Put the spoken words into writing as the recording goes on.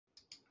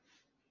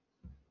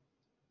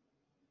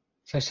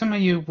So some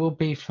of you will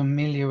be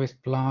familiar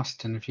with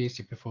BLAST and have used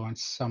it before, and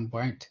some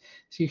won't.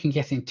 So you can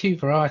get in two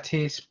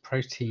varieties,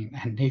 protein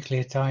and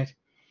nucleotide.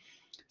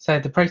 So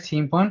the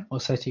protein one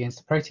will search against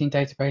the protein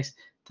database.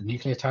 The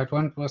nucleotide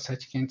one will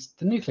search against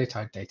the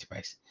nucleotide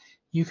database.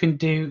 You could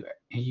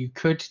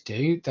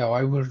do, though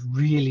I would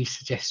really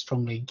suggest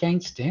strongly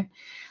against it,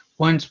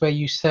 ones where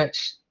you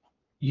search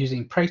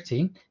using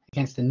protein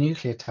against the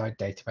nucleotide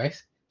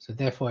database. So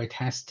therefore it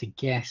has to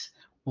guess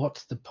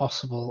what the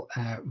possible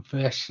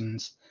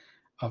versions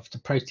of the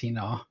protein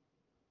are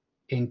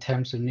in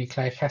terms of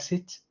nucleic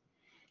acids.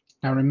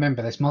 Now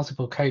remember, there's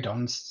multiple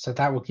codons, so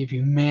that will give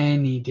you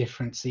many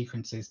different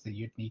sequences that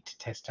you'd need to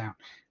test out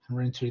and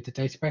run through the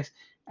database,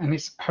 and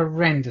it's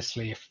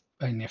horrendously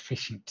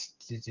inefficient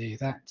to do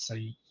that, so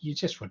you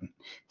just wouldn't.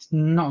 It's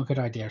not a good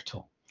idea at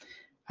all.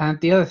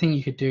 And the other thing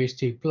you could do is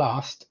do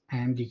BLAST,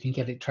 and you can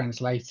get it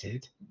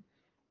translated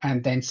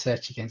and then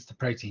search against the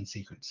protein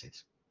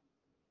sequences.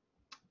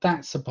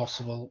 That's a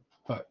possible,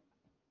 but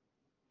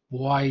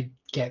why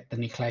get the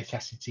nucleic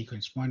acid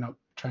sequence? Why not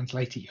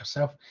translate it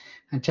yourself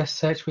and just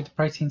search with the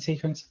protein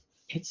sequence?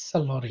 It's a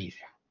lot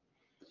easier.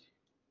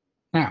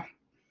 Now,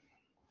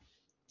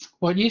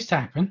 what used to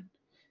happen,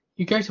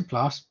 you go to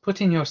BLAST,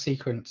 put in your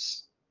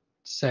sequence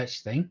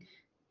search thing,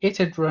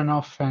 it'd run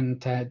off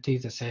and do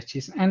the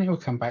searches, and it will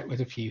come back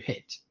with a few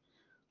hits.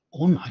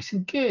 All nice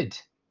and good.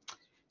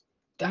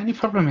 The only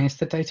problem is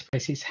the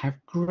databases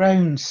have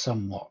grown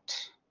somewhat,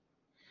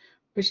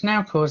 which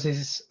now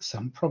causes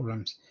some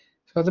problems.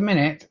 So at the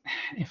minute,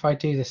 if I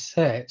do the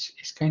search,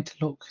 it's going to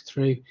look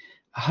through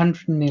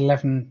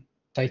 111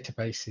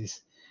 databases,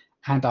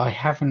 and I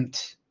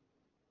haven't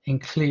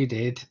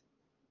included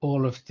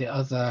all of the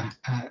other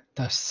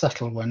the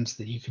subtle ones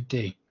that you could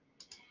do.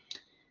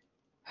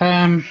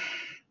 So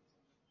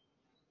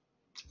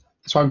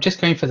I'm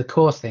just going for the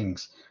core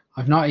things.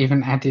 I've not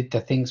even added the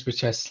things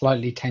which are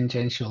slightly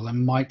tangential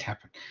and might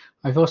happen.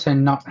 I've also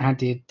not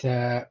added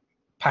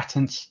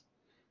patents,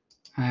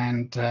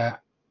 and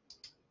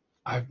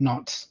I've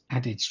not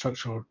added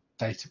structural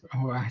data.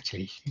 Or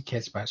actually, who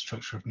cares about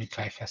structure of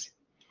nucleic acid?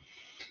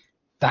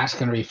 That's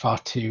going to be far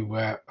too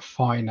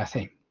fine, I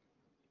think.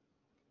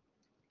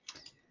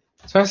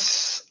 So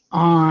as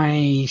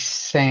I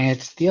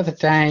said the other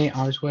day,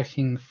 I was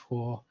working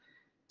for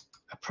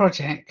a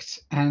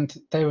project, and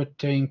they were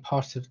doing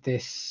part of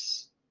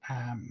this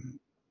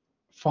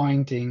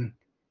finding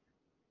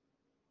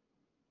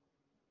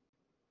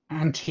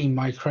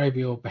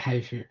antimicrobial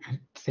behavior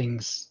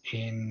things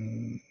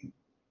in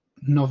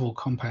novel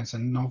compounds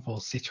and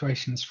novel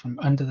situations from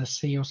under the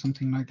sea or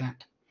something like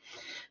that.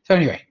 So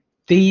anyway,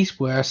 these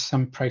were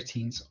some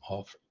proteins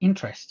of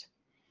interest.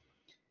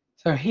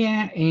 So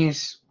here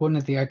is one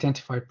of the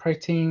identified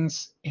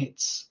proteins.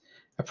 It's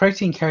a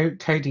protein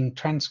coding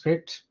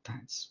transcript.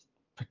 That's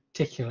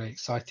particularly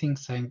exciting,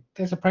 saying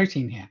there's a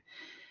protein here.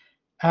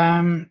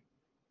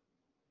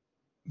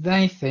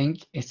 They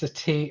think it's a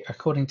T,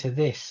 according to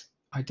this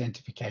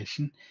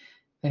identification,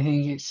 they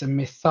think it's a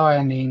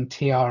methionine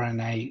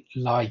tRNA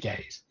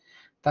ligase.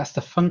 That's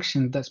the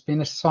function that's been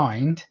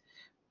assigned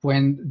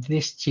when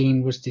this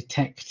gene was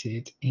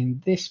detected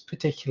in this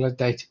particular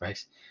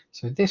database.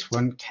 So this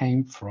one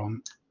came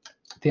from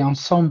the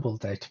Ensembl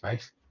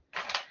database,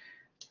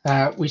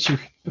 which is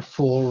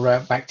for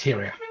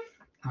bacteria.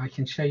 I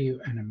can show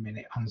you in a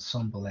minute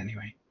Ensembl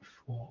anyway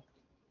for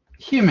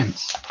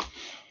humans,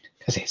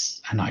 because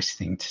it's a nice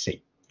thing to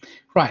see.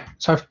 Right,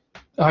 so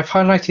I've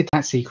highlighted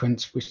that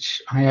sequence,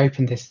 which I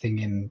opened this thing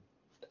in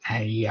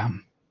a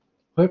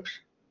I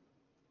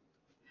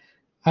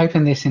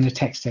opened this in a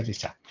text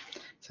editor.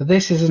 So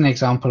this is an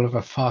example of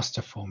a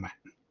FASTA format.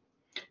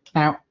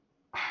 Now,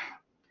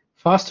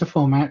 FASTA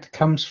format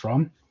comes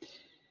from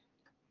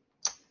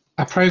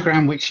a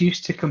program which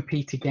used to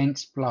compete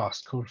against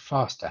BLAST called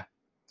FASTA.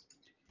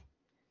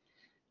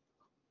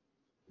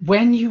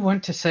 When you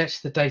want to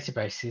search the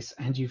databases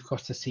and you've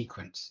got a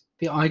sequence,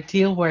 the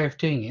ideal way of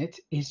doing it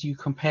is you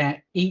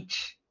compare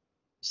each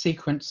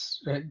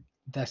sequence,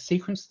 the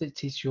sequence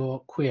that is your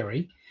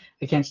query,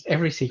 against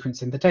every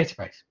sequence in the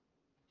database.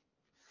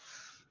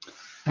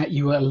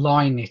 You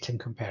align it and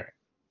compare it.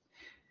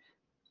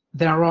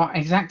 There are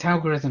exact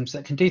algorithms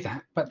that can do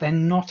that, but they're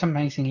not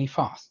amazingly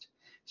fast.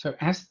 So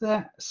as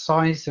the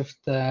size of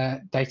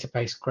the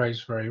database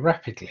grows very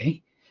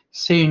rapidly,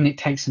 soon it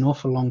takes an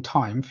awful long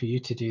time for you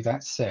to do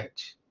that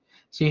search.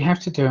 So you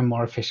have to do a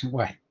more efficient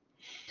way.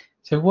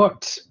 So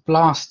what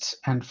BLAST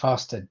and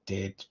FASTA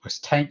did was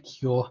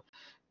take your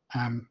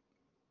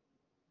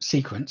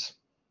sequence,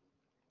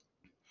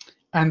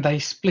 and they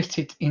split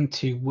it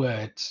into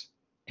words,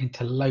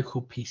 into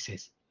local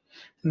pieces.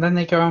 And then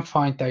they go and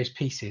find those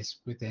pieces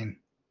within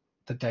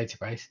the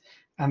database,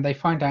 and they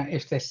find out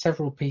if there's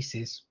several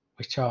pieces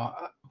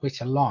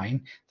which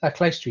align, they're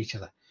close to each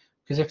other.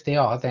 Because if they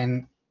are,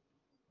 then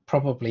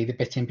probably the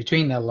bit in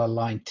between they'll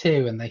align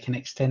too, and they can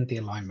extend the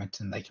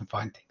alignment and they can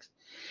find things.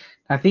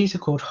 Now these are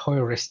called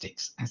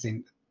heuristics, as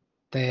in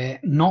they're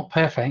not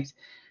perfect,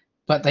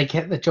 but they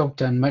get the job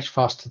done much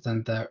faster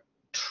than the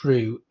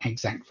true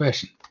exact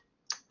version.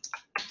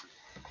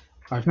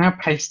 I've now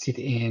pasted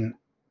in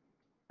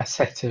a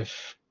set of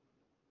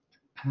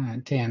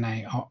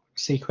DNA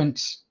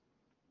sequence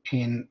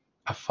in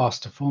a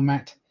faster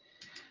format.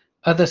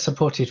 Other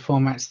supported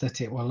formats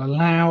that it will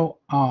allow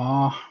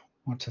are,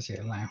 what does it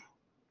allow?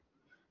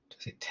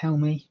 Does it tell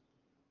me?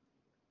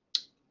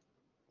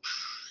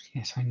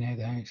 Yes, I know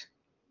those.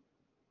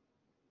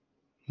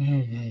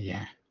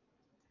 Yeah.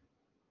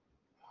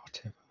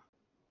 Whatever.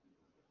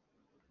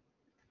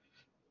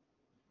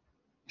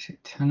 Is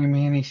it telling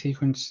me any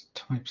sequence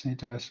types?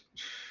 It does.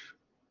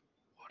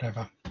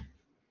 Whatever.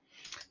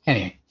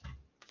 Anyway,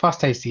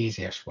 FastA is the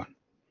easiest one.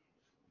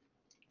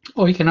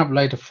 Or you can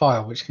upload a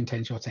file which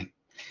contains your thing.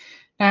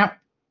 Now,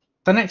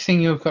 the next thing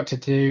you've got to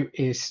do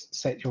is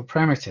set your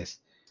parameters.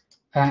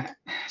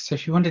 So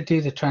if you want to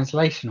do the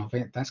translation of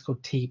it, that's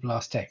called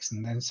tblastx,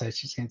 and then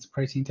search it against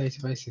protein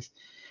databases.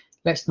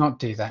 Let's not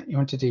do that. You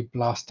want to do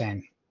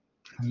blastn,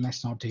 and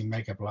let's not do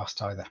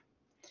megablast either.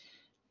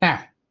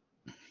 Now,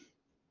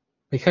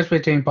 because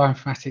we're doing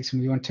bioinformatics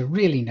and we want to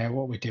really know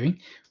what we're doing,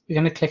 we're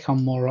going to click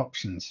on more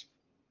options.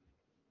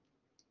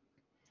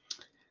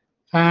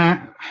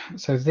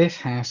 So this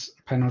has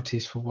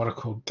penalties for what are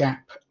called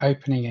gap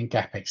opening and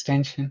gap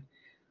extension.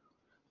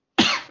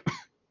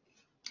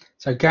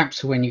 So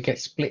gaps are when you get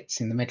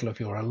splits in the middle of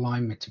your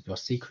alignment of your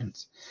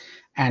sequence,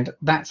 and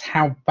that's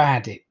how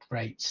bad it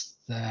rates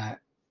the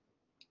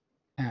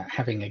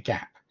having a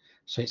gap.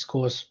 So it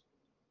scores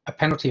a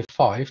penalty of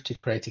 5 to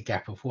create a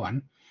gap of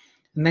 1,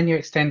 and then you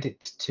extend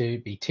it to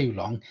be too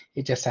long,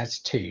 it just adds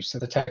 2, so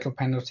the total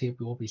penalty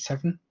will be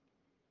 7.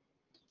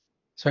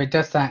 So it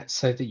does that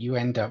so that you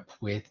end up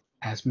with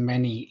as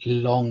many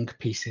long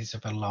pieces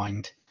of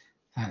aligned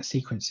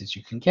sequences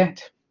you can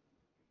get.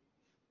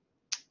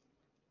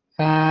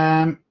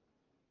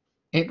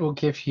 It will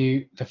give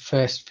you the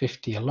first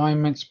 50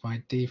 alignments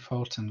by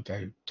default and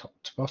go top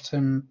to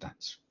bottom.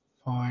 That's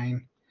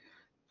fine.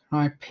 Can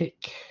I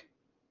pick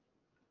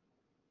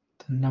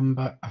the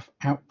number of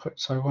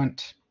outputs I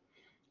want?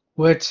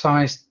 Word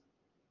size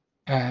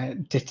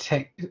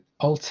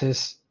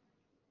alters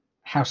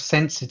how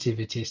sensitive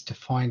it is to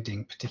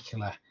finding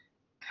particular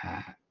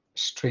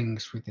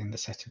strings within the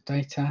set of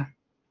data.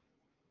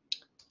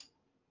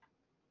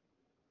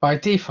 By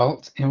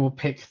default, it will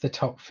pick the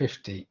top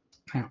 50.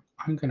 Now,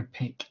 I'm going to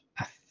pick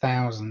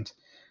 1,000.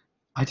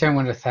 I don't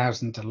want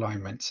 1,000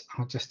 alignments.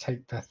 I'll just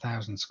take the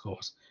 1,000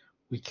 scores.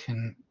 We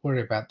can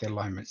worry about the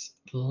alignments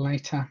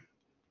later.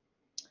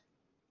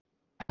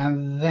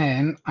 And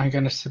then I'm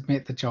going to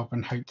submit the job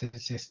and hope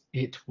that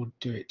it will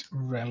do it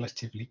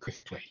relatively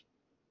quickly.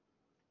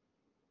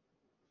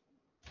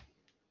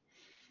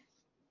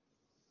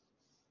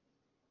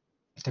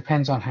 It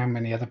depends on how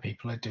many other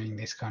people are doing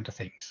these kind of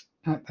things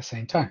at the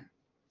same time.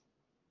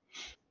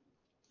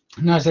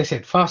 Now, as I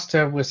said,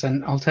 FASTA was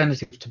an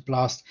alternative to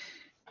BLAST.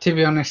 To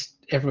be honest,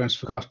 everyone's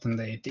forgotten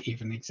that it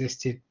even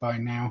existed by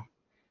now.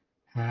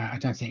 I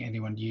don't think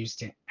anyone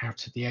used it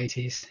out of the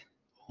 80s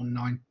or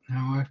 90s.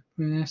 No,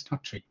 that's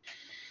not true.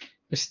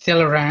 It was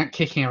still around,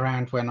 kicking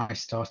around when I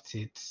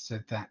started, so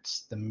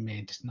that's the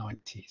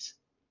mid-90s.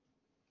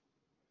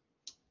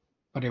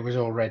 But it was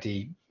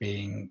already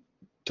being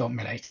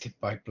dominated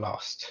by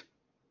BLAST.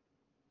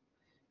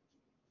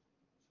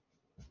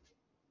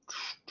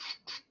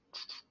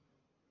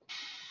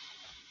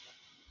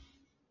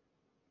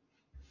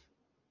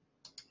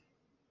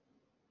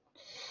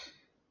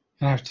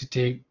 I have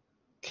to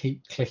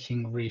keep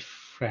clicking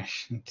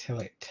refresh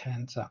until it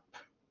turns up.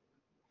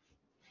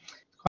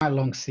 Quite a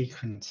long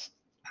sequence,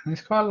 and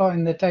there's quite a lot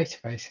in the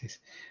databases,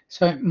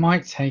 so it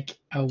might take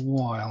a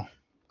while.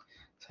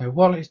 So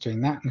while it's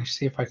doing that, let's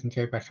see if I can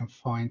go back and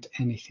find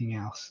anything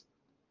else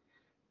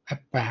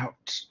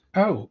about.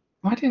 Oh,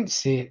 I didn't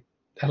see it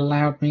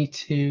allowed me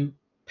to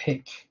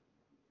pick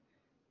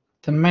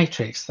the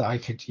matrix that I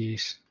could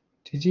use.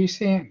 Did you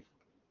see it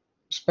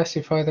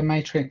specify the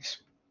matrix?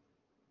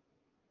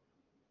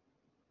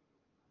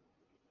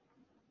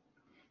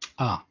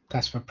 Ah,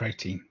 that's for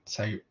protein.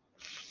 So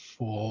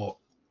for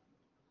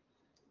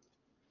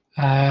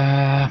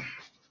RNA,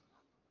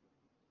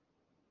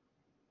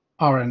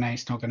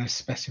 it's not going to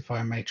specify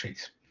a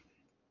matrix.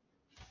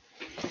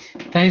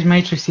 Those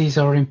matrices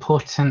are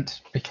important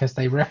because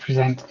they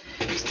represent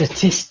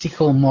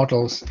statistical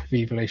models of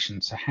evolution.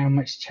 So how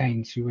much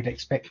change you would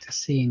expect to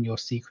see in your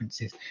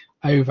sequences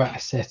over a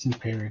certain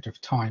period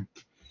of time.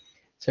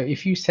 So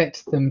if you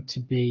set them to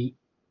be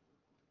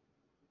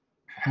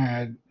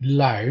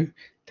low,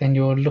 then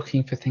you're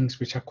looking for things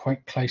which are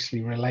quite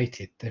closely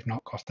related. They've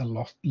not got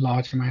a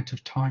large amount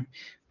of time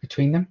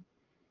between them.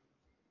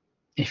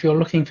 If you're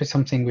looking for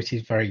something which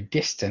is very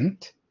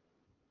distant,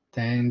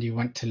 then you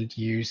want to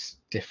use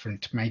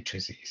different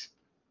matrices.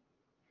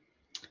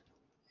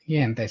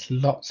 Again, there's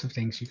lots of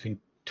things you can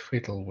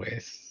twiddle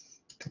with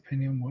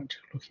depending on what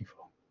you're looking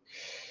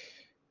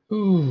for.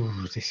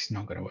 Ooh, this is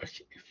not going to work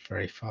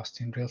very fast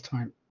in real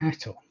time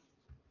at all.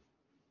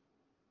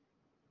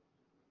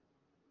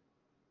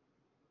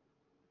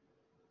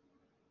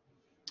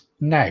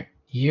 No,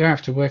 you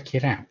have to work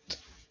it out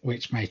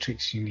which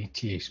matrix you need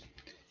to use.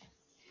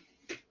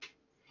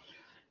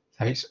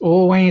 So it's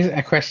always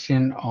a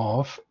question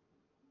of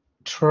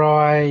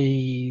try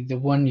the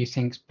one you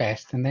think's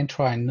best and then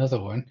try another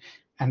one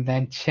and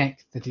then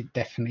check that it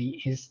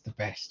definitely is the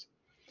best.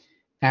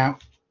 Now,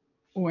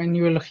 when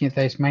you were looking at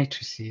those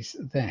matrices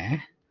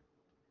there,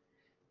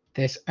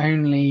 there's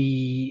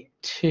only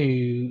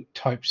two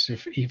types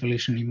of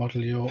evolutionary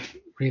model you're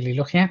really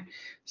looking at.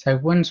 So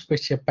ones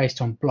which are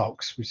based on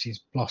blocks, which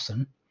is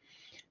BLOSSOM,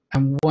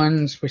 and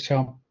ones which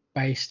are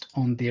based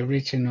on the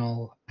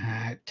original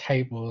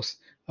tables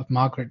of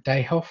Margaret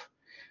Dayhoff,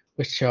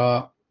 which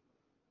are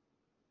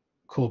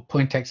called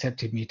point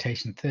accepted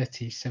mutation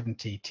 30,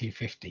 70,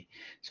 250.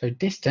 So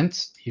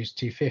distance, use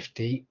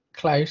 250,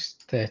 close,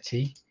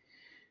 30,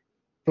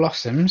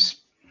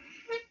 blossoms,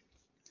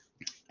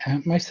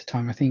 most of the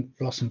time I think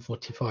BLOSSOM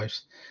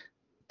 45s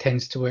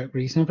tends to work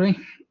reasonably.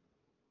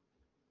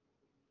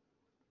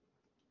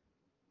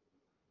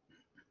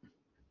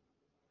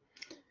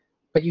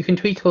 But you can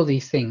tweak all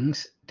these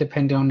things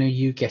depending on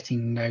you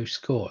getting no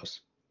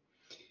scores,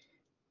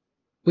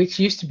 which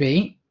used to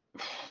be,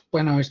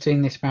 when I was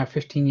doing this about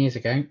 15 years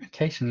ago,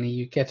 occasionally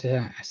you get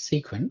a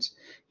sequence,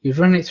 you'd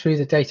run it through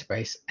the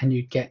database and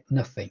you'd get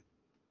nothing.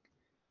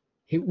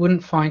 It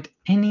wouldn't find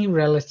any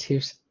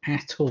relatives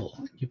at all.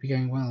 You'd be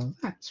going, well,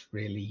 that's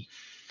really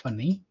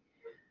funny.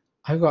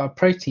 I've got a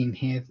protein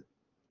here,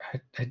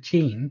 a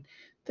gene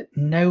that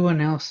no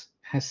one else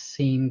has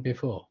seen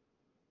before.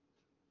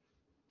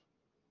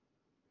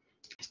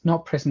 It's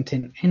not present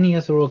in any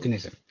other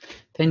organism.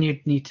 Then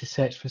you'd need to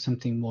search for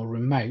something more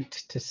remote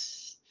to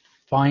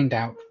find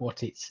out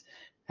what its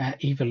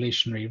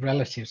evolutionary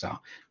relatives are,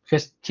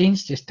 because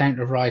genes just don't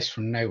arise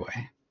from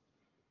nowhere.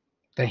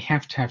 They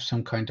have to have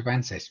some kind of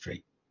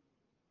ancestry.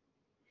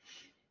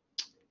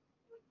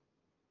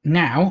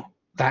 Now,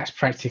 that's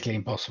practically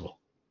impossible.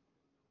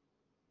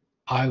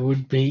 I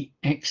would be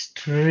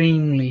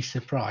extremely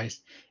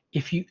surprised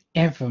if you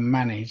ever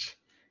manage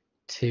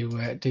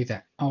to do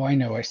that. Oh, I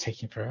know why it's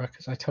taking forever,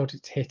 because I told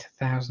it to hit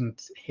 1,000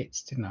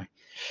 hits, didn't I?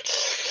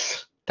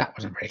 That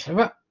wasn't very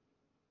clever.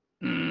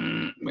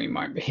 We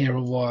might be here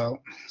a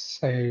while,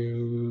 so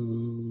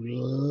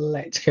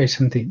let's go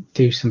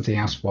do something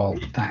else while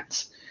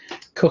that's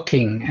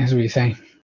cooking, as we say.